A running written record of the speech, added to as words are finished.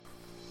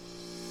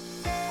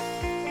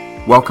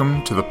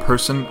Welcome to the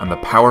Person and the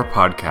Power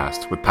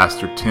podcast with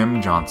Pastor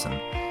Tim Johnson,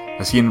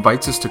 as he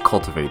invites us to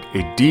cultivate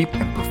a deep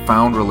and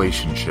profound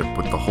relationship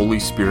with the Holy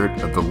Spirit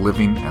of the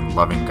living and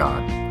loving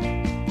God.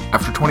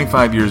 After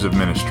 25 years of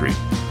ministry,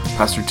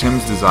 Pastor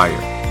Tim's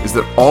desire is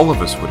that all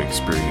of us would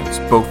experience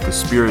both the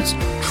Spirit's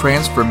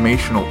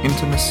transformational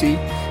intimacy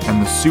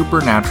and the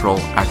supernatural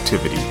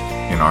activity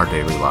in our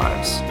daily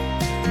lives.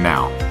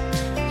 Now,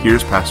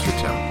 here's Pastor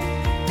Tim.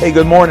 Hey,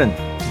 good morning,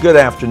 good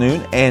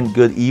afternoon, and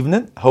good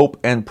evening. Hope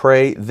and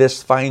pray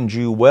this finds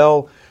you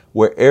well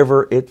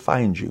wherever it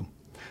finds you.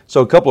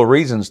 So a couple of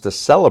reasons to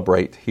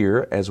celebrate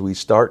here as we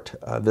start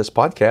this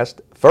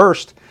podcast.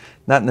 First,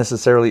 not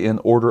necessarily in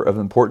order of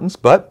importance,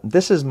 but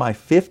this is my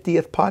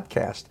 50th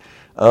podcast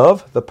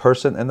of The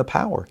Person and the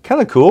Power.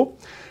 Kind of cool.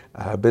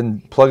 I've been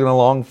plugging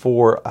along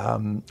for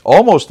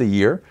almost a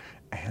year.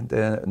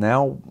 And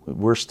now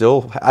we're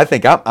still, I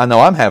know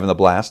I'm having a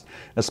blast,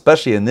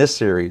 especially in this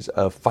series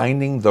of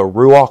finding the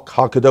Ruach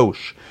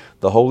HaKadosh,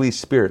 the Holy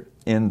Spirit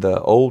in the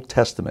Old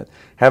Testament.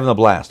 Having a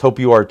blast. Hope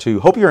you are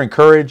too. Hope you're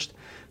encouraged.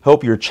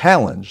 Hope you're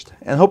challenged.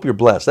 And hope you're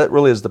blessed. That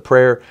really is the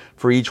prayer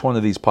for each one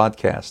of these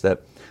podcasts,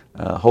 that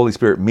Holy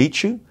Spirit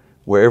meets you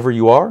wherever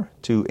you are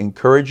to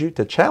encourage you,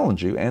 to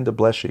challenge you, and to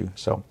bless you.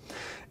 So,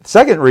 the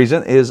second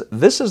reason is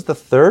this is the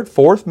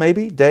fourth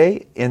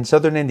day in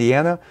southern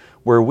Indiana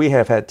where we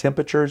have had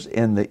temperatures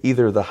in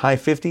either the high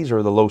 50s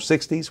or the low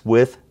 60s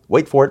with,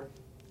 wait for it,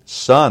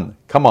 sun.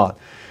 Come on.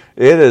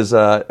 It is,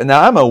 now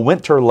I'm a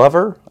winter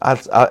lover.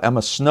 I'm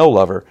a snow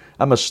lover.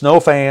 I'm a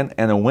snow fan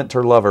and a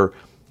winter lover.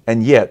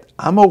 And yet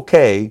I'm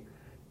okay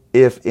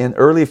if in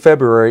early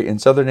February in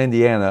southern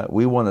Indiana,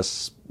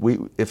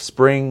 if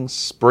spring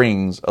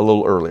springs a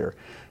little earlier.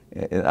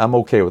 I'm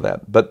okay with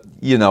that. But,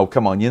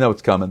 come on,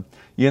 it's coming.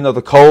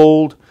 The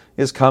cold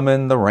is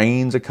coming, the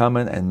rains are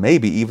coming, and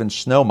maybe even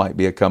snow might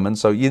be coming.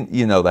 So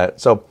you know that.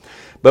 So,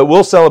 but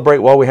we'll celebrate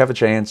while we have a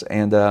chance.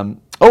 And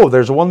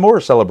there's one more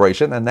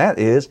celebration, and that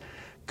is,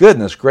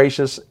 goodness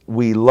gracious,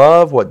 we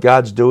love what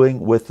God's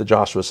doing with the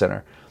Joshua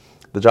Center.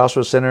 The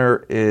Joshua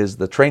Center is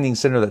the training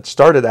center that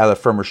started out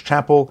of Firmers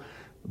Chapel,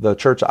 the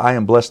church I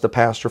am blessed to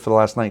pastor for the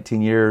last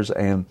 19 years,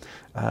 and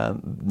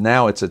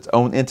now it's its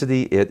own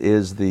entity. It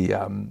is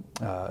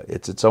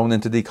it's its own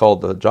entity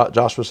called the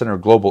Joshua Center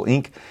Global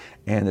Inc.,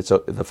 and it's the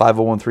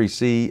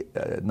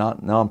 501(c)(3)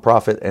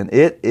 nonprofit, and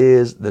it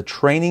is the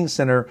training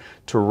center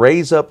to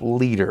raise up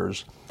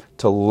leaders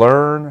to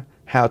learn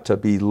how to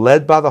be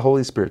led by the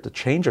Holy Spirit, to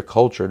change a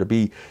culture, to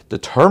be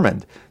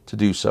determined to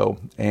do so,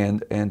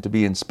 and to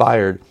be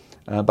inspired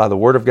by the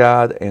Word of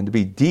God, and to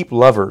be deep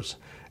lovers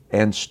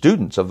and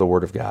students of the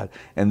Word of God.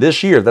 And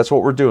this year, that's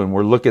what we're doing.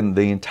 We're looking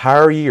the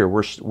entire year.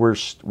 We're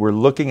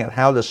looking at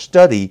how to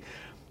study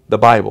the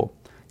Bible.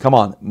 Come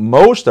on,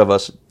 most of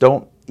us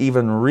don't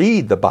even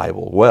read the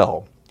Bible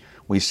well.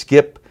 We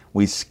skip,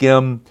 we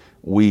skim,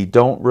 we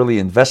don't really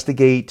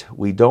investigate,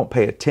 we don't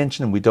pay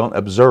attention, we don't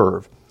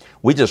observe.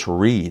 We just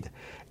read.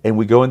 And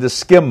we go into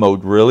skim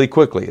mode really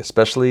quickly,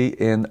 especially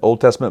in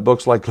Old Testament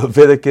books like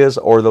Leviticus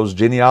or those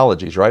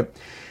genealogies, right?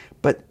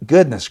 But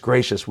goodness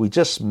gracious, we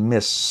just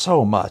miss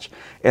so much.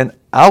 And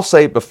I've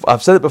said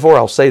it before,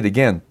 I'll say it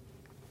again.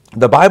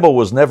 The Bible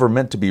was never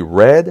meant to be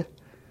read.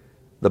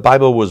 The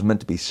Bible was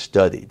meant to be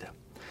studied.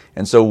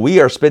 And so we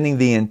are spending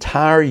the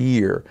entire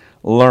year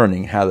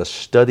learning how to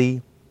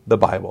study the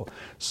Bible.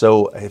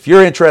 So if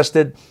you're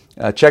interested,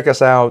 check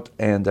us out,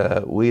 and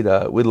we'd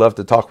love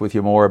to talk with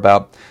you more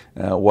about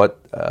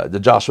what the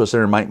Joshua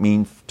Center might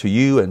mean to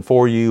you and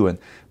for you.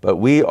 But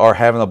we are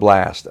having a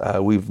blast.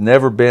 We've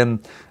never been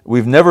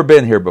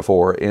here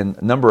before in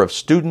number of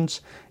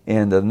students,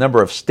 and the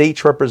number of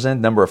states represented,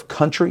 number of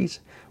countries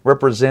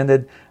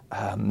represented,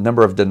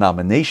 number of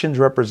denominations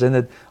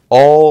represented,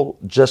 all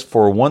just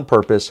for one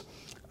purpose.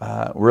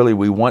 Really,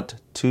 we want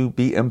to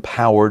be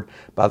empowered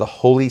by the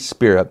Holy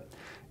Spirit.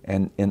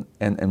 And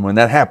when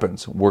that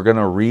happens, we're going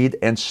to read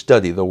and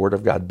study the Word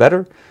of God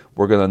better.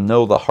 We're going to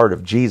know the heart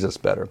of Jesus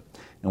better.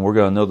 And we're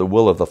going to know the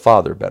will of the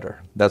Father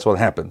better. That's what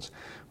happens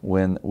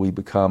when we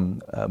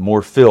become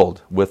more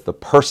filled with the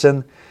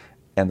person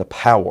and the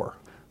power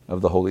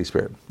of the Holy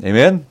Spirit.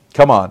 Amen?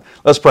 Come on,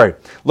 let's pray.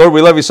 Lord,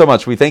 we love you so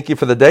much. We thank you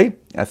for the day.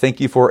 I thank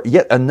you for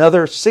yet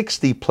another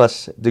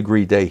 60-plus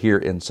degree day here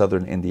in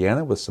southern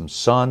Indiana with some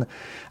sun.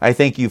 I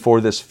thank you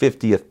for this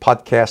 50th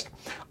podcast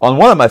on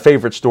one of my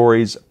favorite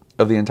stories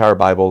of the entire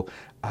Bible.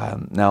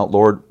 Now,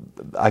 Lord,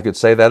 I could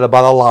say that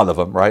about a lot of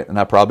them, right? And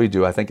I probably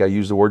do. I think I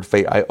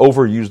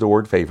overuse the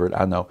word favorite,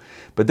 I know.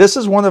 But this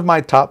is one of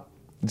my top,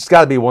 it's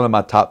got to be one of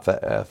my top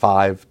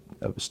 5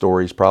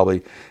 stories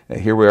probably.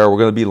 Here we are. We're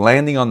going to be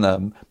landing on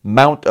the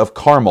Mount of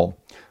Carmel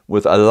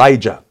with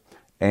Elijah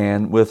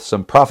and with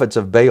some prophets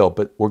of Baal.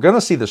 But we're going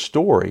to see the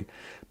story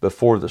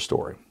before the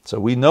story.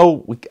 So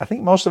I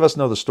think most of us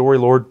know the story,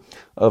 Lord,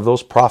 of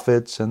those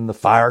prophets and the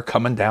fire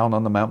coming down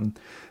on the mountain.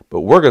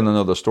 But we're going to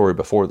know the story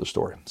before the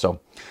story. So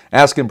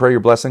ask and pray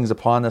your blessings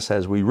upon us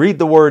as we read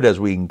the Word,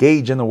 as we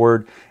engage in the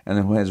Word,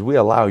 and as we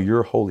allow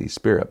your Holy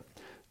Spirit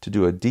to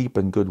do a deep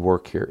and good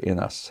work here in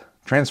us.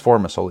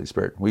 Transform us, Holy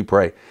Spirit, we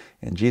pray.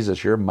 In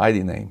Jesus, your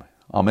mighty name.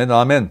 Amen.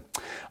 Amen.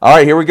 All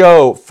right, here we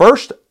go. 1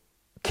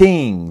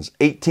 Kings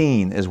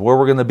 18 is where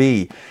we're going to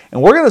be.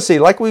 And we're going to see,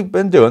 like we've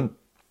been doing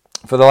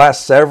for the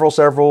last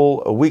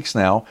several weeks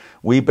now,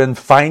 we've been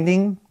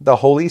finding the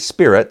Holy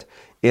Spirit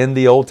in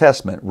the Old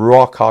Testament,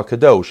 Ruach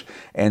HaKadosh.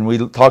 And we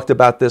talked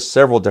about this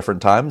several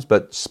different times,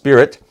 but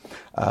spirit,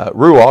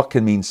 Ruach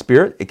can mean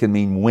spirit, it can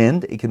mean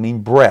wind, it can mean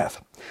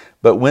breath.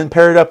 But when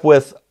paired up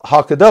with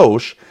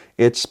HaKadosh,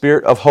 it's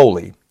spirit of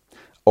holy,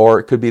 or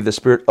it could be the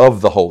spirit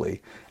of the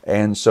holy.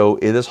 And so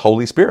it is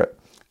Holy Spirit.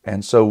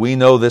 And so we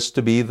know this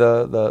to be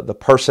the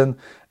person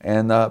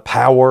and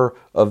power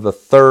of the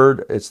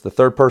third. It's the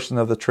third person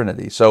of the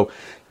Trinity. So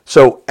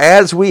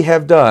as we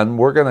have done,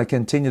 we're going to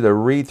continue to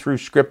read through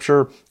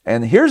Scripture.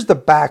 And here's the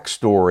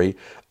backstory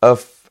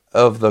of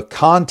the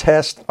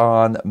contest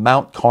on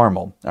Mount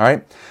Carmel. All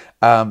right,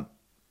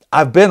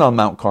 I've been on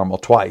Mount Carmel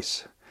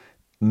twice.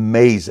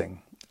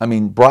 Amazing. I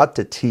mean, brought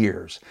to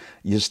tears.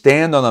 You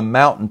stand on a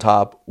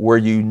mountaintop where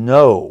you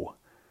know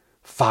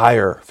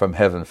fire from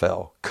heaven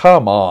fell.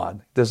 Come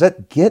on. Does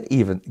it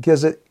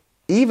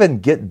even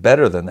get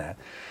better than that?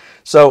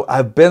 So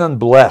I've been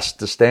blessed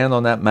to stand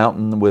on that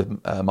mountain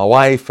with my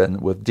wife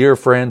and with dear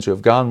friends who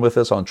have gone with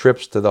us on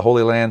trips to the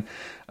Holy Land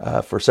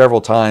for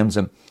several times.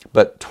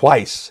 But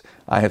twice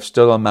I have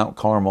stood on Mount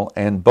Carmel,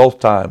 and both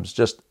times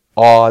just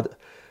awed,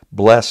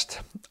 blessed,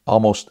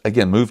 almost,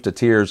 again, moved to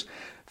tears,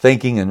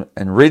 thinking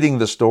and reading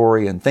the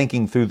story and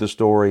thinking through the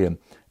story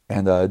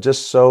and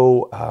just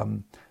so...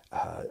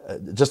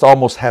 just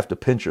almost have to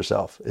pinch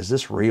yourself. Is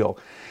this real?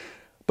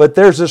 But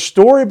there's a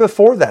story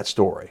before that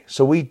story.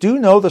 So we do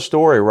know the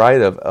story,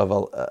 right, of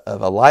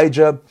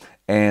Elijah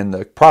and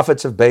the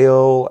prophets of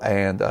Baal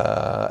and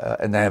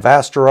they have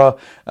Ashtoreth,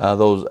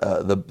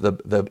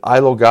 the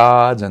idol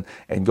gods, and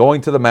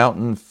going to the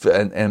mountain,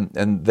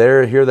 and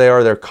here they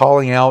are. They're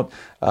calling out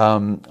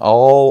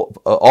all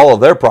of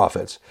their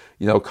prophets,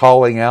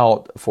 calling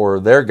out for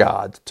their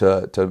God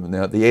to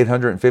the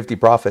 850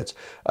 prophets,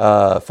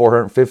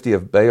 450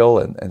 of Baal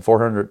and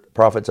 400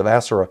 prophets of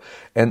Ashtoreth,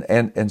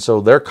 and so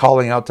they're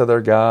calling out to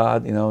their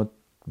God,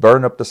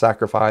 burn up the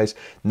sacrifice.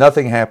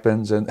 Nothing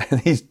happens, and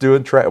he's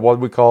doing doing what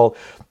we call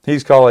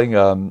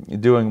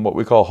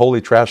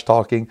holy trash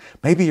talking.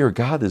 Maybe your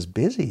God is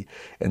busy,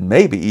 and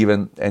maybe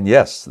even, and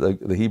yes,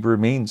 the Hebrew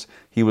means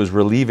he was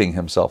relieving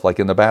himself, like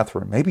in the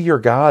bathroom. Maybe your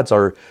gods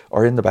are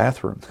in the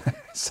bathroom.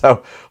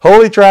 So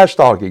holy trash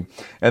talking,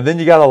 and then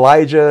you got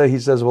Elijah. He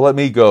says, "Well, let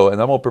me go,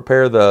 and I'm going to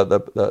prepare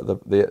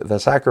the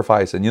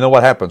sacrifice." And you know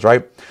what happens,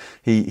 right?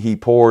 He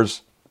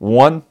pours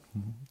 1,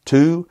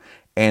 2,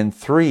 and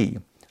 3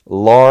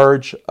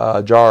 large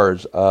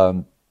jars,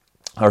 4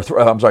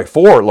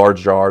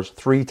 large jars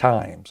 3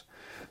 times.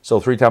 So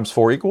 3 times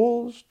 4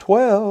 equals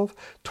 12.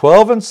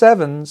 12 and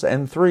 7s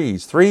and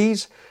 3s.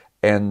 3s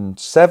and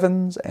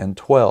 7s and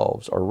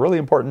 12s are really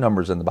important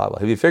numbers in the Bible.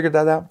 Have you figured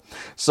that out?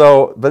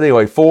 So, but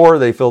anyway,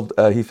 4. He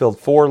filled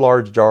 4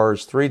 large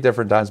jars 3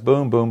 different times.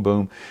 Boom, boom,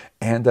 boom,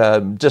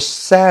 and just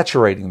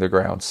saturating the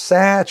ground.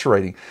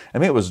 Saturating. I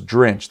mean, it was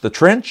drenched. The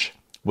trench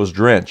was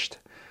drenched,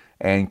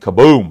 and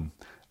kaboom!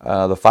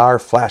 The fire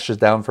flashes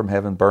down from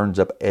heaven, burns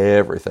up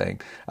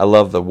everything. I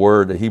love the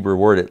Hebrew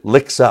word. It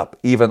licks up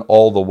even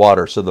all the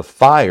water. So the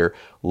fire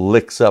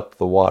licks up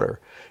the water.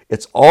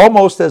 It's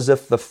almost as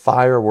if the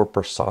fire were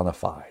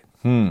personified.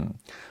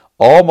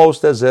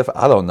 Almost as if,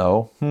 I don't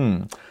know,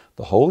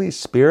 the Holy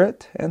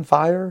Spirit and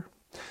fire?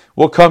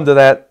 We'll come to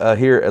that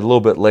here a little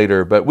bit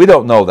later, but we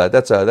don't know that.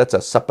 That's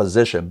a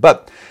supposition.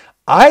 But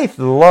I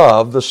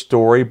love the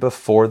story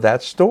before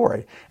that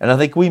story. And I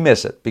think we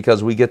miss it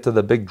because we get to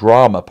the big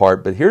drama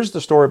part. But here's the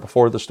story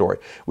before the story.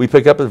 We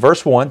pick up in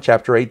verse 1,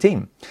 chapter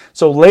 18.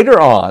 So later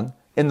on,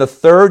 in the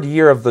 3rd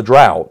year of the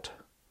drought,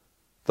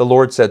 the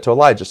Lord said to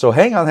Elijah. So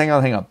hang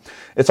on.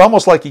 It's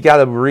almost like you got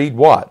to read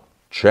what?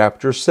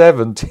 Chapter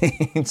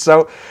 17.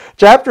 So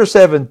chapter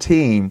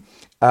 17,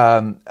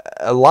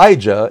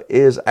 Elijah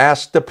is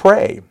asked to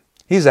pray.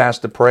 He's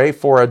asked to pray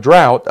for a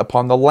drought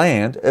upon the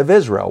land of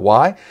Israel.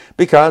 Why?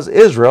 Because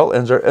Israel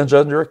is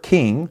under a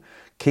king,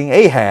 King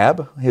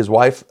Ahab, his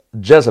wife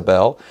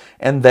Jezebel,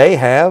 and they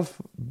have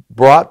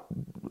brought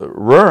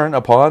ruin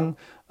upon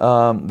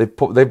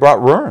they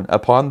brought ruin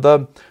upon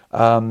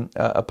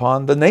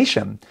the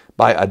nation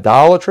by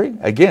idolatry.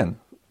 Again,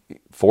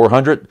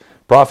 400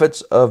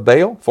 prophets of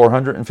Baal,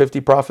 450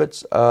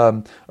 prophets,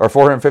 or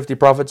 450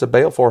 prophets of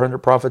Baal, 400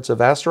 prophets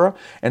of Ashtoreth.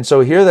 And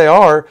so here they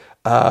are.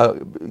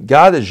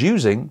 God is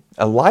using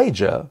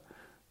Elijah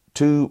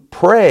to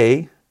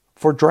pray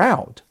for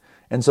drought.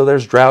 And so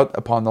there's drought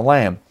upon the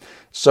land.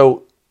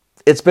 So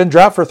it's been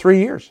drought for 3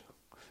 years.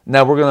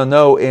 Now we're going to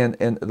know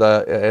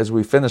as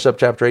we finish up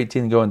chapter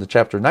 18 and go into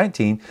chapter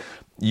 19,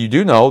 you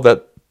do know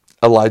that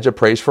Elijah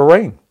prays for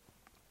rain.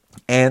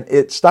 And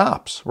it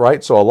stops,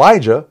 right? So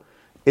Elijah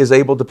is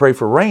able to pray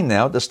for rain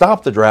now to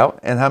stop the drought.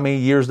 And how many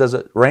years does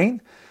it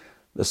rain?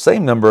 The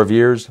same number of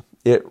years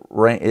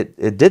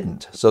it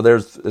didn't. So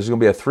there's going to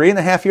be a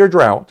 3.5 year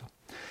drought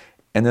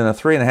and then a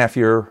 3.5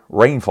 year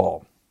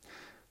rainfall.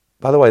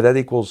 By the way, that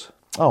equals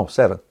Oh,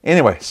 7.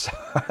 Anyway,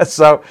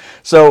 so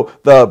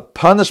the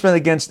punishment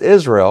against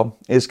Israel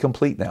is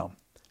complete now.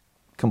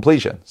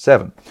 Completion,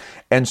 7.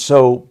 And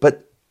so,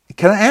 but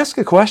can I ask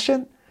a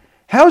question?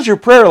 How's your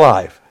prayer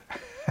life?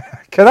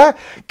 Can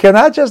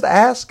I just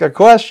ask a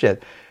question?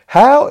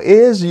 How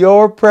is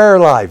your prayer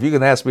life? You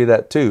can ask me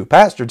that too.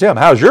 Pastor Tim,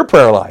 how's your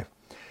prayer life?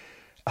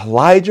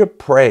 Elijah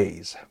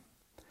prays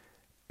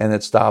and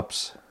it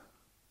stops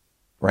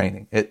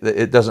raining.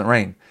 It doesn't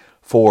rain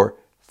for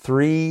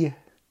 3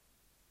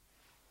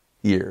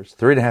 years,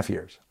 3.5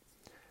 years.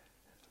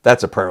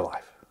 That's a prayer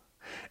life.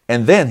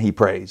 And then he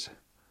prays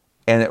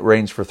and it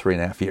rains for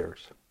 3.5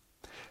 years.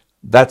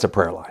 That's a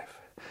prayer life.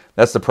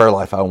 That's the prayer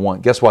life I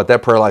want. Guess what?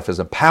 That prayer life is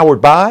empowered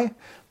by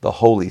the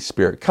Holy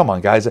Spirit. Come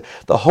on, guys.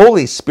 The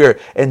Holy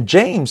Spirit. And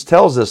James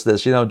tells us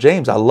this. You know,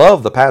 James, I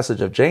love the passage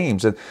of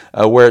James and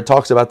where it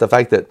talks about the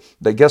fact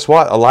that guess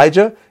what?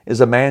 Elijah is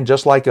a man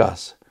just like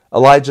us.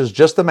 Elijah's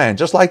just a man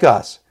just like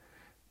us.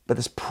 But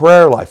his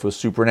prayer life was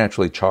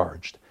supernaturally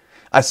charged.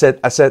 I said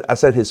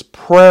his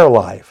prayer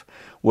life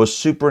was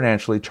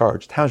supernaturally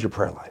charged. How's your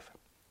prayer life?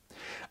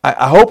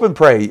 I hope and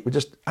pray.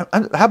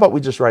 How about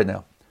we just right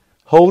now?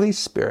 Holy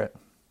Spirit,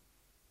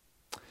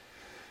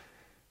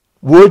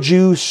 would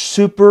you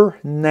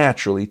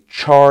supernaturally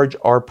charge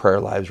our prayer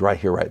lives right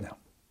here, right now?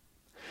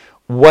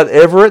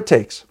 Whatever it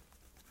takes.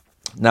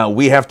 Now,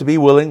 we have to be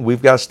willing.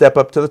 We've got to step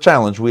up to the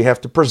challenge. We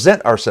have to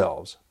present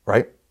ourselves,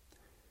 right?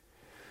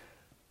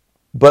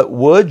 But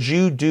would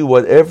you do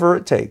whatever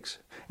it takes?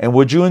 And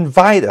would you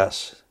invite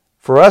us,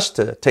 for us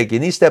to take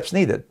any steps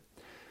needed,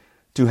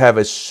 to have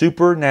a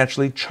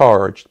supernaturally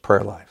charged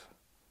prayer life?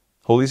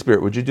 Holy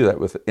Spirit, would you do that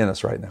within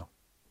us right now?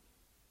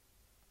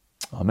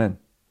 Amen.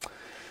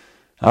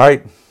 All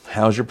right,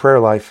 how's your prayer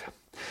life?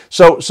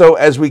 So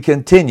as we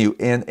continue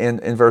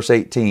in verse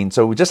 18,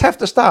 so we just have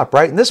to stop,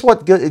 right? And this is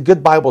what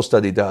good Bible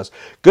study does.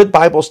 Good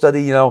Bible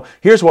study, you know,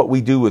 here's what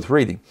we do with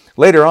reading.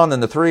 Later on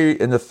in the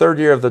 3rd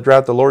year of the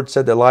drought, the Lord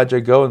said to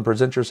Elijah, "Go and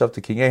present yourself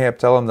to King Ahab.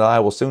 Tell him that I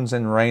will soon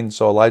send rain."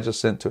 So Elijah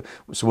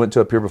went to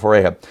appear before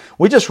Ahab.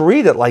 We just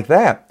read it like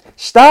that.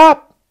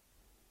 Stop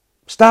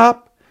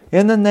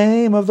in the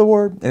name of the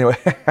word. Anyway,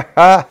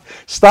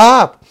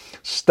 stop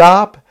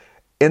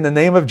in the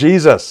name of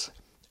Jesus.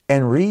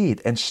 And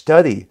read and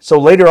study. So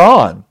later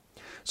on,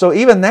 so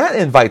even that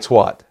invites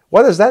what?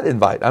 What does that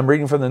invite? I'm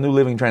reading from the New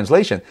Living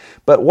Translation.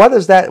 But what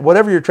is that?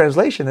 Whatever your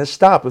translation is,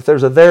 stop. If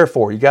there's a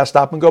therefore, you got to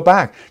stop and go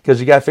back because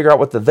you got to figure out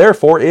what the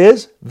therefore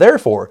is.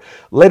 Therefore,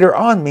 later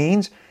on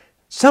means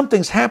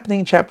something's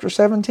happening in chapter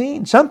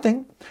 17.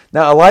 Something.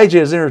 Now, Elijah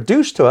is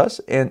introduced to us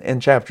in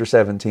chapter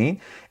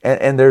 17,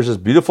 and there's this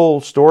beautiful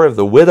story of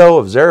the widow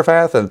of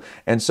Zarephath,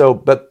 and so,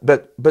 but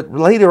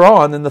later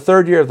on in the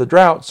 3rd year of the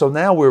drought, so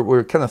now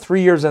we're kind of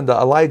 3 years into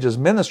Elijah's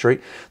ministry,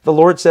 the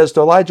Lord says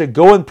to Elijah,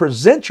 "Go and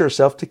present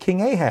yourself to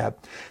King Ahab."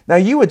 Now,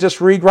 you would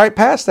just read right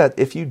past that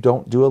if you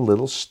don't do a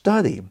little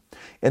study.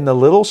 In the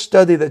little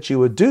study that you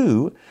would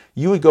do,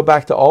 you would go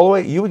back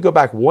you would go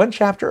back one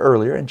chapter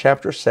earlier in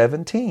chapter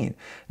 17.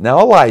 Now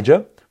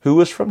Elijah, who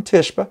was from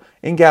Tishbe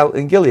in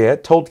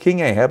Gilead, told King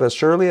Ahab, "As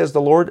surely as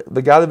the Lord,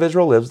 the God of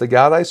Israel lives, the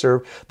God I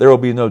serve, there will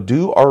be no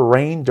dew or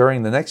rain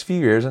during the next few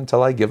years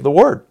until I give the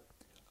word."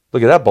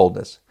 Look at that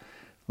boldness.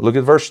 Look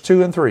at verse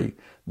 2 and 3.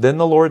 Then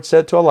the Lord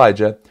said to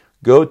Elijah,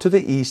 "Go to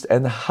the east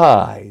and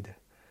hide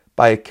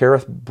by a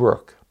Kerith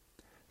brook,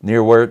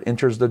 near where it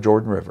enters the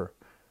Jordan River."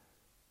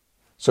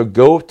 So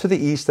go to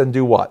the east and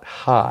do what?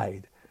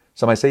 Hide.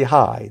 Somebody say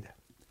hide.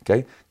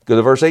 Okay. Go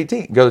to verse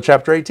 18. Go to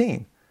chapter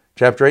 18.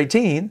 Chapter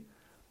 18.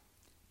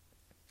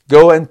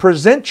 Go and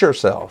present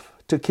yourself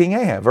to King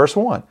Ahab. Verse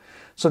 1.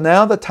 So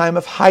now the time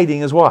of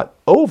hiding is what?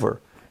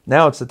 Over.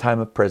 Now it's the time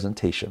of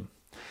presentation.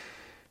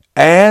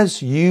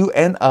 As you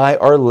and I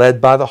are led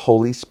by the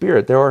Holy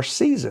Spirit, there are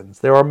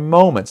seasons, there are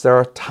moments, there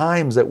are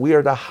times that we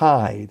are to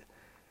hide.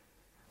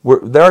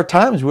 There are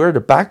times we are to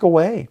back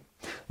away.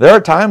 There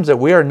are times that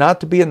we are not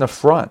to be in the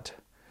front.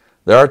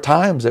 There are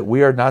times that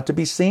we are not to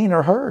be seen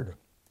or heard.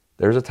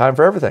 There's a time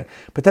for everything.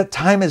 But that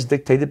time is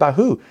dictated by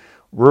who?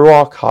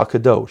 Ruach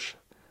HaKadosh.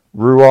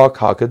 Ruach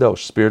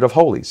HaKadosh, Spirit of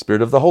Holy,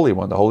 Spirit of the Holy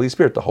One, the Holy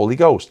Spirit, the Holy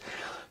Ghost.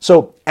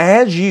 So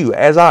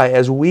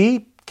as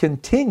we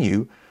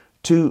continue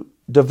to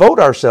devote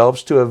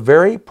ourselves to a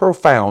very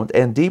profound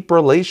and deep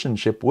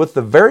relationship with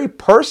the very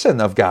person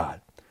of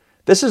God.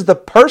 This is the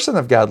person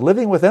of God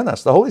living within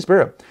us, the Holy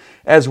Spirit.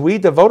 As we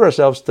devote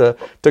ourselves to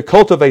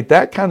cultivate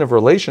that kind of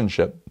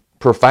relationship,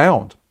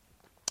 profound,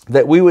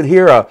 that we would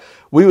hear a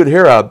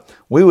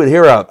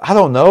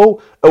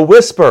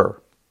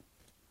whisper.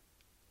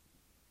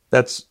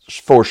 That's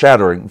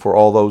foreshadowing for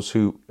all those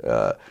who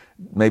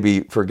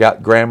maybe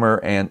forgot grammar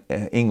and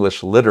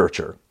English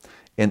literature.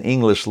 In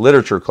English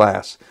literature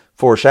class,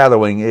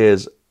 foreshadowing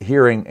is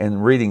hearing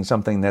and reading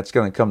something that's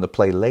going to come to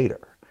play later.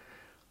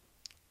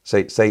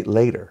 Say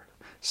later.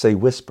 Say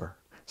whisper.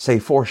 Say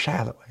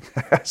foreshadowing.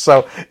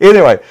 So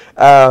anyway,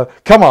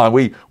 come on.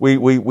 We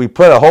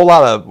put a whole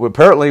lot of.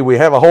 Apparently, we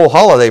have a whole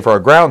holiday for a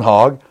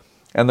groundhog,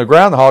 and the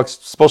groundhog's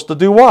supposed to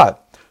do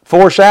what?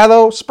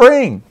 Foreshadow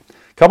spring.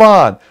 Come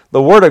on,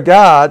 the Word of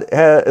God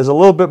is a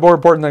little bit more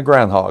important than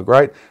groundhog,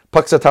 right?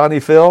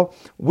 Puxatani Phil.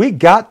 We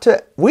got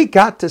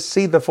to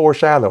see the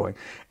foreshadowing,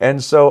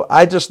 and so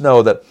I just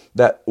know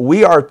that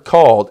we are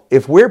called.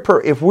 If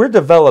we're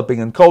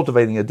developing and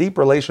cultivating a deep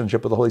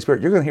relationship with the Holy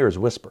Spirit, you're going to hear His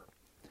whisper.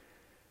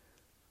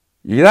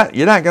 You're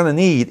not going to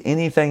need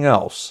anything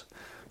else.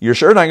 You're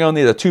sure not going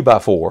to need a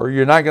 2x4.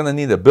 You're not going to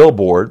need a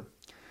billboard.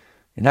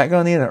 You're not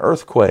going to need an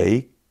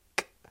earthquake.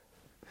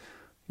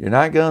 You're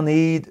not going to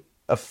need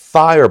a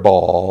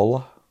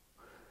fireball.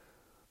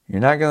 You're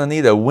not going to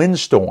need a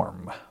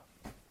windstorm.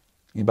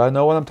 Anybody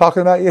know what I'm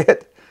talking about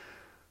yet?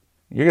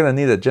 You're going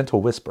to need a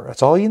gentle whisper.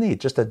 That's all you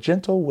need, just a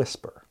gentle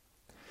whisper.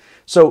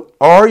 So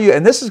are you,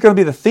 and this is going to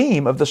be the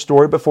theme of the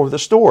story before the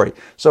story.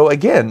 So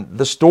again,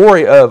 the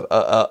story of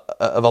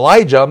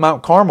Elijah,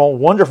 Mount Carmel,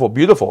 wonderful,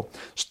 beautiful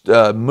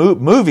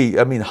movie,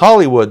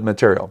 Hollywood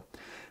material.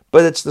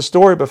 But it's the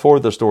story before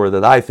the story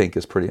that I think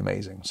is pretty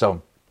amazing.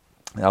 So,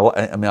 I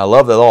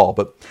love that all.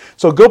 But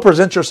so go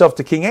present yourself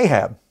to King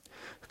Ahab.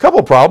 A couple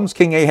of problems.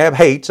 King Ahab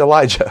hates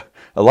Elijah.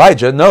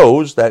 Elijah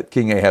knows that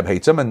King Ahab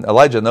hates him, and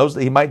Elijah knows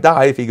that he might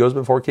die if he goes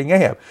before King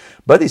Ahab.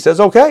 But he says,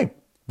 okay.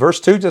 Verse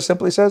 2 just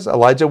simply says,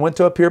 Elijah went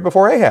to appear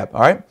before Ahab.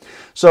 All right?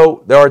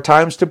 So there are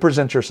times to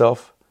present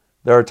yourself.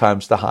 There are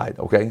times to hide.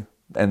 Okay?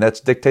 And that's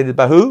dictated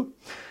by who?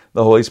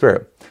 The Holy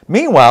Spirit.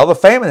 Meanwhile, the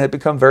famine had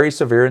become very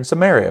severe in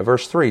Samaria.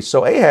 Verse 3,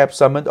 so Ahab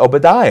summoned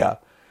Obadiah,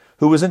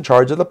 who was in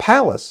charge of the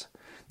palace.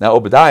 Now,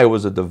 Obadiah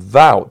was a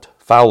devout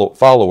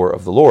follower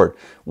of the Lord.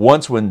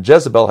 Once when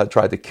Jezebel had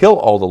tried to kill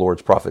all the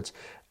Lord's prophets,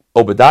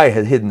 Obadiah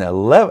had hidden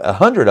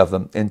 100 of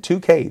them in 2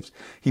 caves.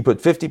 He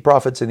put 50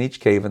 prophets in each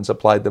cave and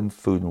supplied them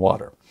food and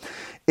water.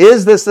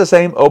 Is this the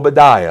same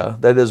Obadiah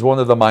that is one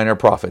of the minor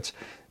prophets?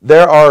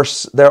 There are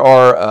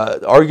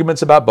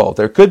arguments about both.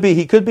 There could be,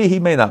 he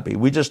may not be.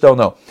 We just don't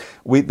know.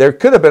 There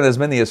could have been as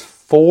many as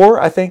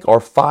 4, I think, or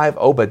 5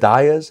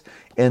 Obadiahs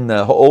in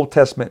the Old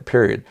Testament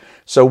period.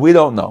 So we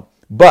don't know.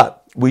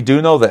 But we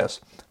do know this.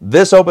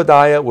 This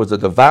Obadiah was a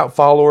devout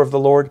follower of the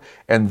Lord,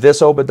 and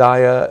this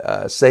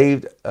Obadiah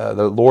saved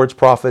the Lord's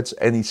prophets,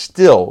 and he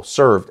still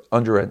served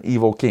under an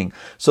evil king.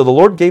 So the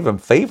Lord gave him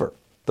favor.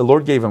 The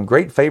Lord gave him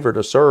great favor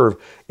to serve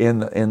in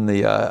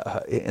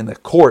the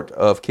court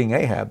of King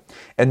Ahab.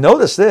 And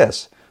notice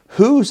this: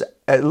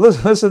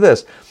 listen to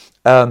this.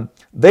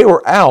 They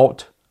were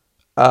out.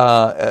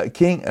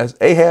 King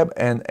Ahab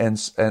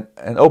and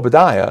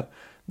Obadiah.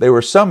 They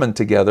were summoned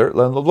together.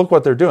 Look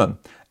what they're doing.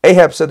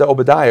 Ahab said to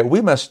Obadiah,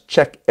 we must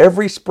check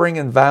every spring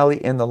and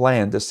valley in the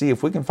land to see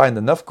if we can find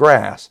enough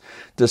grass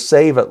to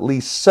save at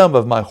least some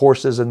of my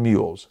horses and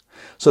mules.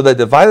 So they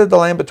divided the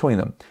land between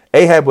them.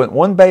 Ahab went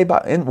one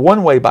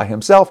way by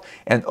himself,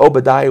 and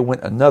Obadiah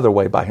went another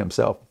way by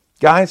himself.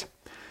 Guys,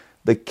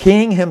 the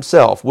king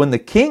himself, when the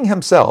king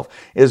himself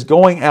is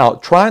going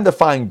out trying to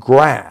find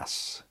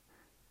grass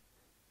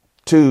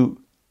to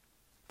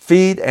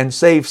feed and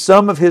save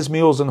some of his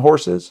mules and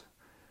horses,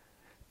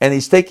 and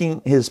he's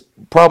taking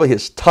probably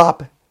his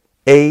top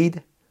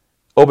aide,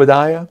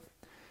 Obadiah,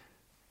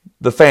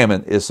 the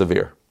famine is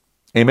severe.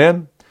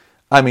 Amen?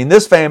 I mean,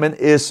 this famine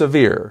is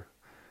severe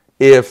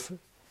if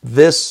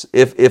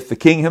the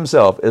king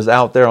himself is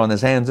out there on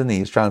his hands and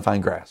knees trying to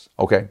find grass.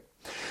 Okay?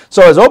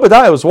 So as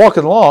Obadiah was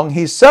walking along,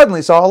 he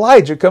suddenly saw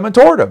Elijah coming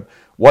toward him.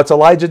 What's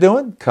Elijah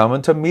doing?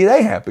 Coming to meet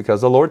Ahab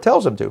because the Lord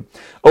tells him to.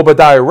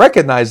 Obadiah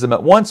recognized him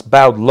at once,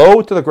 bowed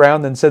low to the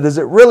ground, and said, is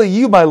it really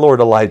you, my Lord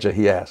Elijah?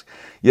 He asked.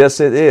 Yes,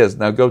 it is.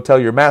 Now go tell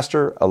your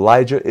master,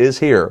 Elijah is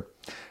here.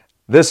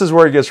 This is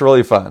where it gets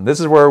really fun. This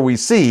is where we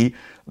see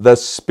the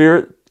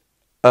Spirit,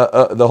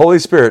 the Holy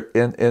Spirit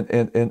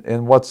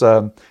in what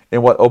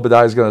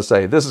Obadiah is going to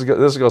say. This is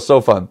going to go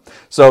so fun.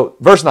 So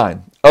verse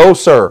 9. Oh,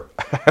 sir.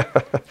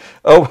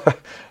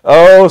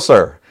 oh,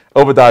 sir.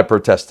 Obadiah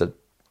protested.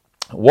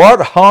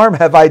 What harm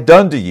have I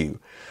done to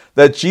you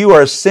that you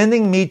are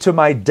sending me to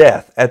my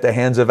death at the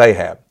hands of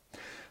Ahab?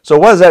 So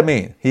what does that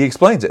mean? He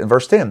explains it in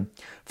verse 10.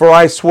 For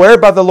I swear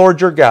by the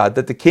Lord your God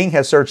that the king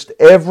has searched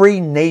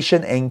every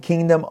nation and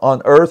kingdom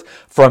on earth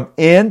from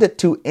end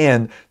to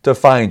end to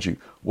find you.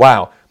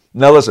 Wow.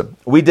 Now listen,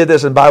 we did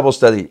this in Bible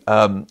study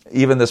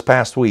even this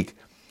past week.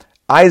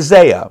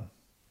 Isaiah,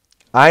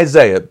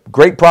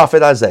 great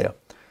prophet Isaiah,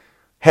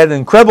 had an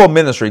incredible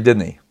ministry,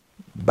 didn't he?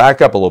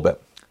 Back up a little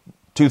bit.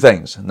 2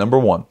 things. Number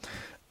 1,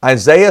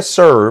 Isaiah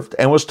served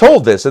and was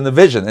told this in the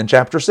vision in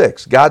chapter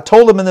 6. God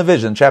told him in the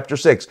vision, chapter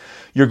 6,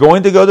 you're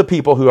going to go to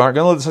people who aren't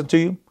going to listen to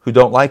you, who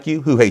don't like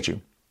you, who hate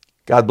you.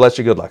 God bless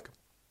you, good luck.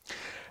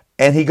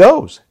 And he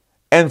goes.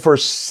 And for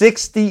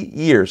 60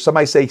 years,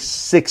 somebody say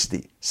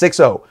 60,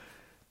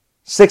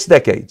 6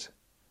 decades,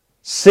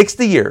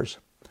 60 years,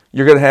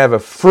 you're going to have a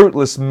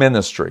fruitless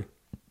ministry.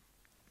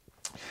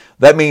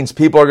 That means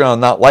people are going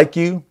to not like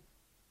you,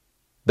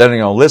 they're not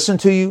going to listen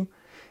to you,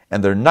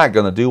 and they're not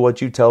going to do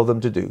what you tell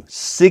them to do.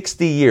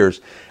 60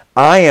 years.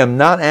 I am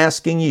not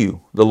asking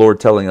you, the Lord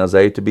telling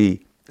Isaiah, to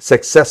be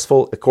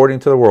successful according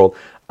to the world.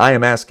 I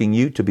am asking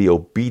you to be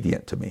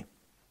obedient to me.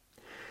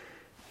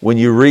 When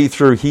you read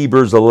through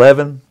Hebrews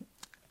 11,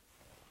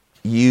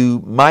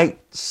 you might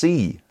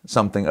see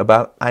something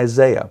about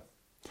Isaiah.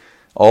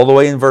 All the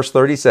way in verse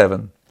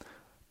 37,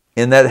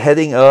 in that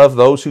heading of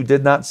those who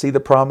did not see the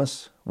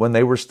promise when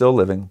they were still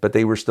living, but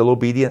they were still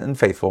obedient and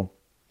faithful.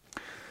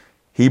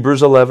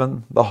 Hebrews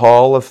 11, the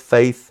hall of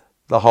faith,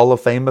 the hall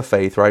of fame of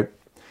faith, right?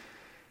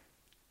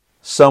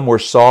 Some were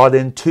sawed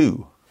in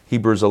two,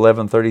 Hebrews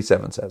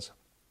 11:37 says.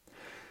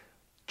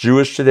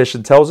 Jewish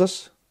tradition tells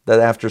us that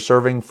after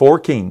serving 4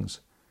 kings,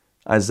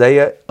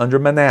 Isaiah under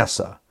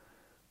Manasseh,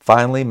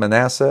 finally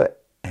Manasseh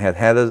had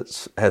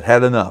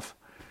had enough,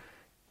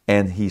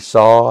 and he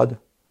sawed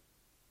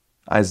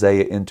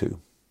Isaiah in two.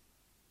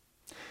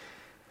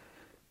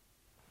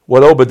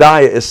 What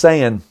Obadiah is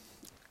saying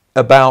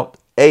about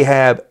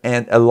Ahab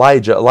and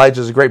Elijah.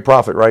 Elijah is a great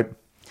prophet, right?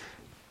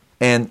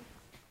 And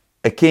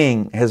a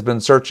king has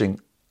been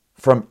searching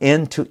from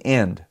end to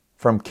end,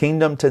 from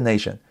kingdom to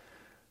nation,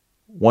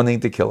 wanting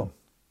to kill him.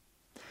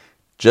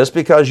 Just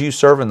because you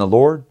serve in the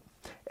Lord,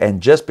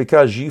 and just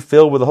because you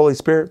filled with the Holy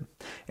Spirit,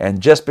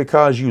 and just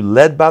because you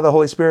led by the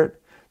Holy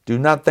Spirit, do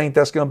not think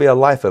that's going to be a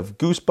life of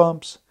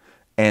goosebumps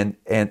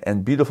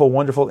and beautiful,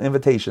 wonderful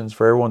invitations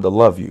for everyone to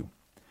love you.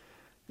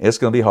 It's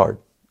going to be hard,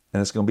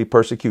 and it's going to be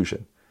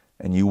persecution,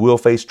 and you will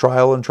face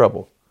trial and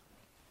trouble,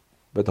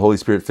 but the Holy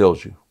Spirit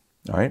fills you.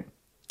 All right?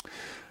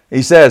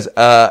 He says,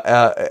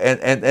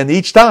 and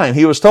each time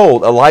he was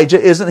told, Elijah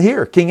isn't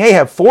here. King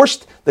Ahab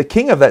forced the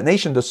king of that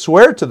nation to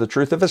swear to the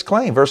truth of his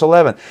claim. Verse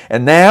 11,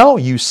 and now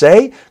you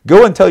say,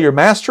 go and tell your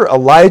master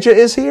Elijah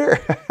is here.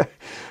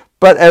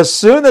 But as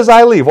soon as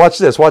I leave, watch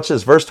this,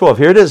 verse 12.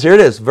 Here it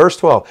is, verse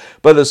 12.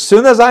 But as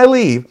soon as I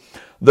leave,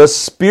 the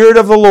Spirit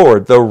of the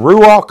Lord, the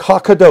Ruach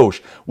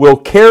HaKadosh, will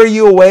carry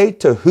you away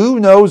to who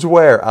knows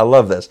where. I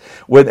love this.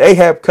 When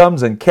Ahab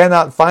comes and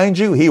cannot find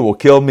you, he will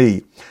kill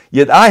me.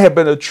 Yet I have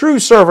been a true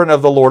servant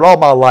of the Lord all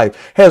my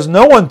life. Has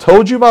no one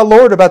told you, my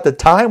Lord, about the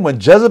time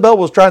when Jezebel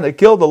was trying to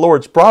kill the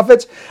Lord's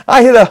prophets?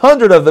 I hid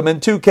 100 of them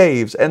in 2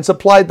 caves and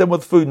supplied them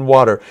with food and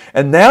water.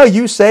 And now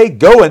you say,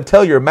 go and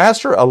tell your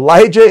master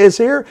Elijah is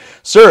here?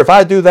 Sir, if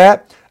I do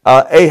that,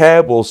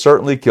 Ahab will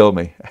certainly kill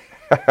me.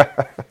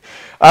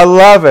 I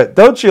love it.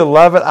 Don't you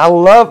love it? I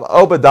love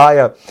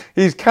Obadiah.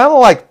 He's kind of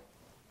like,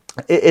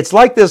 it's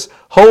like this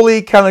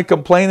holy kind of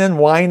complaining,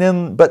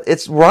 whining, but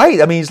it's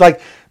right. I mean, he's like,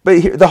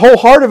 but the whole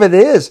heart of it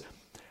is,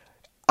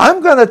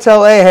 I'm going to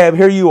tell Ahab,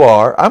 here you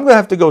are. I'm going to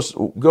have to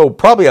go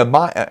probably I'm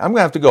going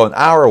to have to go an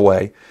hour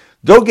away.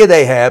 Go get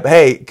Ahab.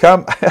 Hey,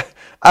 come.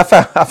 I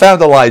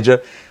found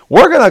Elijah.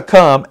 We're going to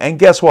come, and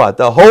guess what?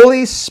 The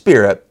Holy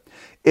Spirit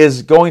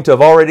is going to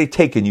have already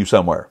taken you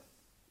somewhere.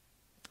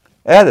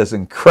 That is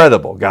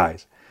incredible,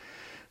 guys.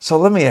 So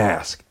let me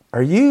ask,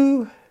 are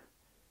you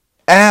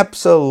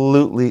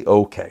absolutely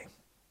okay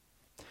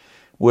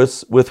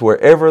with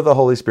wherever the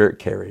Holy Spirit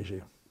carries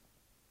you?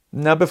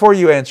 Now, before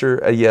you answer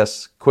a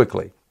yes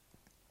quickly,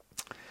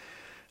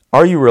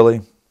 are you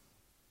really?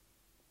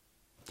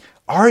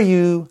 Are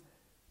you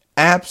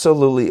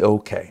absolutely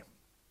okay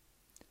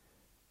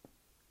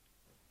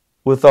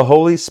with the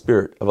Holy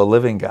Spirit of a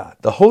living God,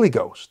 the Holy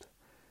Ghost,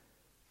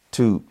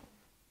 to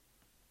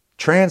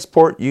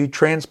transport you,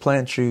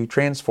 transplant you,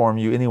 transform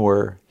you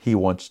anywhere He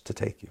wants to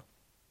take you?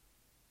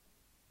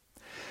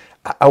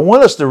 I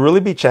want us to really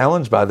be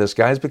challenged by this,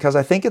 guys, because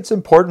I think it's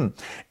important.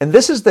 And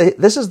this is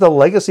the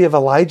legacy of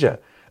Elijah.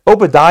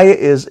 Obadiah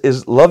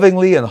is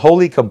lovingly and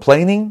wholly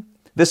complaining.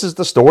 This is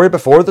the story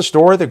before the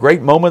story, the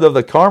great moment of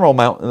the Carmel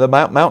Mountain,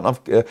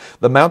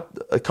 the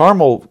Mount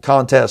Carmel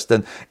contest,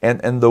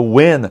 and the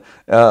win,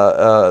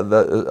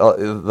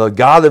 the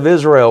God of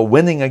Israel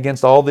winning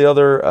against all the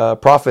other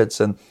prophets.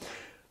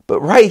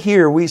 But right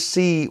here we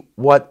see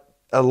what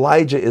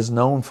Elijah is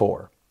known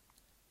for.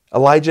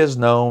 Elijah is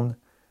known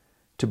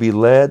to be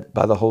led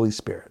by the Holy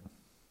Spirit.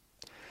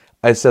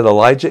 I said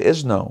Elijah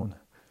is known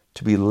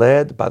to be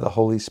led by the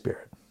Holy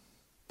Spirit.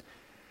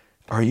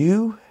 Are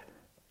you?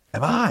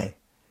 Am I?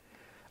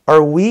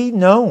 Are we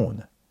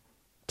known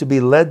to be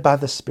led by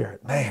the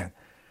Spirit? Man,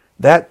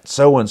 that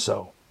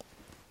so-and-so,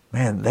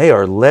 man, they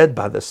are led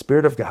by the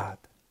Spirit of God.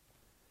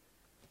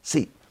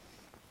 See,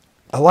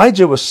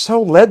 Elijah was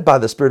so led by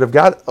the Spirit of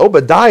God,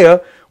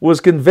 Obadiah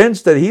was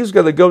convinced that he's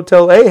going to go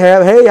tell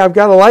Ahab, hey, I've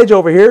got Elijah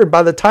over here. And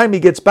by the time he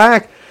gets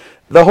back,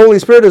 the Holy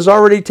Spirit has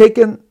already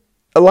taken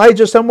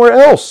Elijah somewhere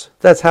else.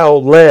 That's how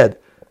led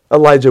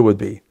Elijah would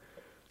be.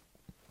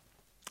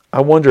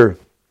 I wonder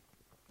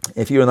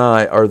if you and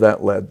I are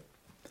that led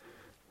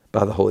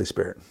by the Holy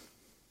Spirit.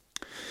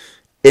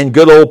 In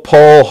good old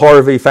Paul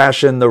Harvey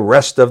fashion, the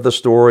rest of the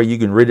story, you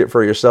can read it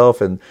for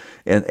yourself in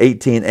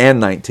 18 and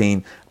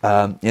 19.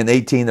 In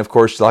 18, of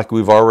course, like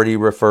we've already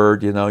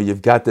referred,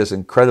 you've got this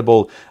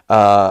incredible,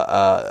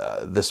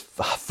 this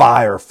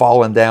fire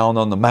falling down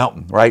on the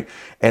mountain, right?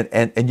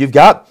 And you've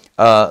got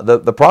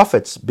the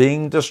prophets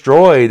being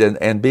destroyed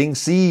and being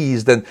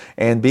seized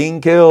and being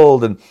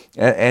killed,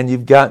 and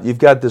you've got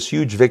this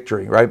huge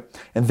victory, right?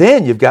 And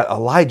then you've got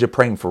Elijah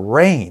praying for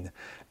rain.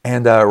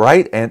 And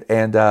right,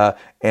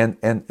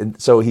 and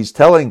so he's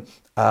telling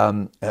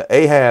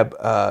Ahab.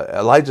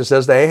 Elijah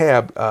says to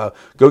Ahab,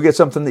 "Go get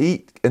something to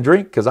eat and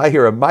drink, because I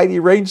hear a mighty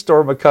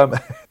rainstorm a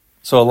coming."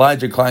 So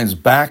Elijah climbs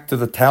back to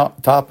the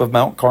top of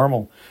Mount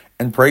Carmel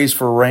and prays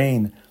for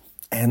rain.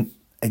 And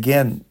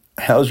again,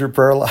 how's your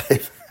prayer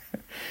life?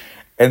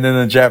 And then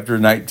in chapter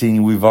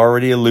 19, we've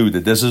already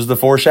alluded. This is the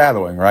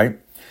foreshadowing, right?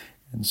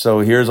 And so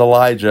here's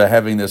Elijah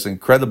having this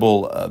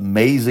incredible,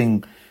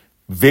 amazing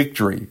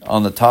victory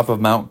on the top of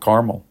Mount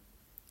Carmel.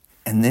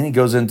 And then he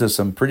goes into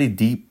some pretty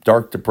deep,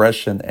 dark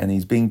depression, and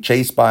he's being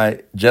chased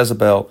by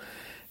Jezebel.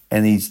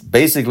 And he's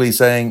basically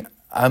saying,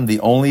 I'm the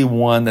only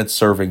one that's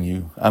serving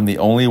you. I'm the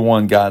only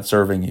one, God,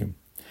 serving you.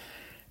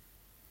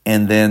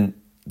 And then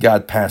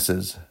God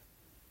passes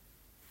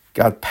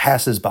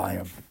by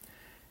him.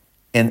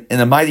 In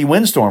a mighty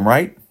windstorm,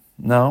 right?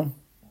 No.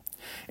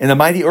 In a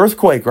mighty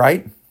earthquake,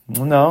 right?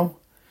 No.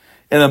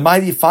 In a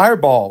mighty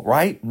fireball,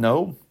 right?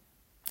 No.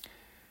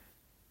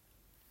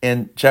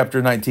 In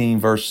chapter 19,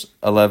 verse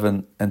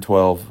 11 and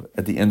 12,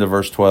 at the end of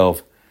verse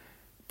 12,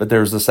 but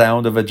there's the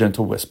sound of a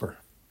gentle whisper.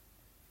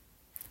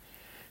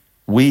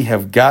 We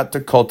have got to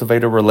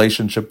cultivate a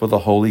relationship with the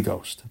Holy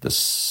Ghost, the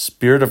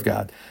Spirit of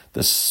God,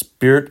 the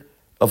Spirit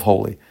of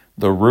Holy,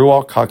 the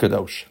Ruach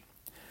HaKadosh,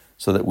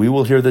 so that we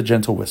will hear the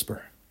gentle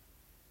whisper,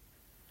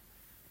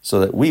 so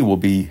that we will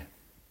be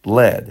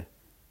led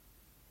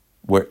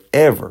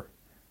wherever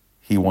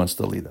He wants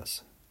to lead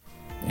us.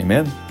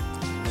 Amen.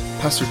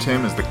 Pastor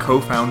Tim is the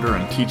co-founder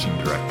and teaching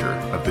director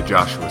of the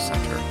Joshua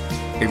Center,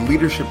 a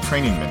leadership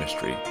training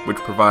ministry which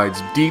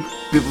provides deep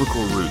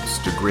biblical roots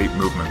to great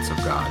movements of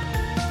God.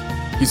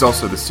 He's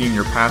also the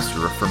senior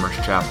pastor of Frimer's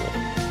Chapel,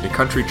 a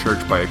country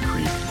church by a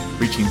creek,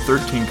 reaching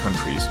 13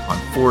 countries on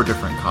 4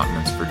 different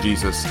continents for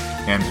Jesus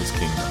and His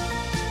kingdom.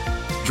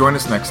 Join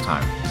us next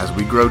time as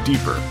we grow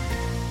deeper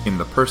in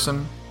the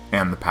person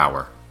and the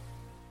power.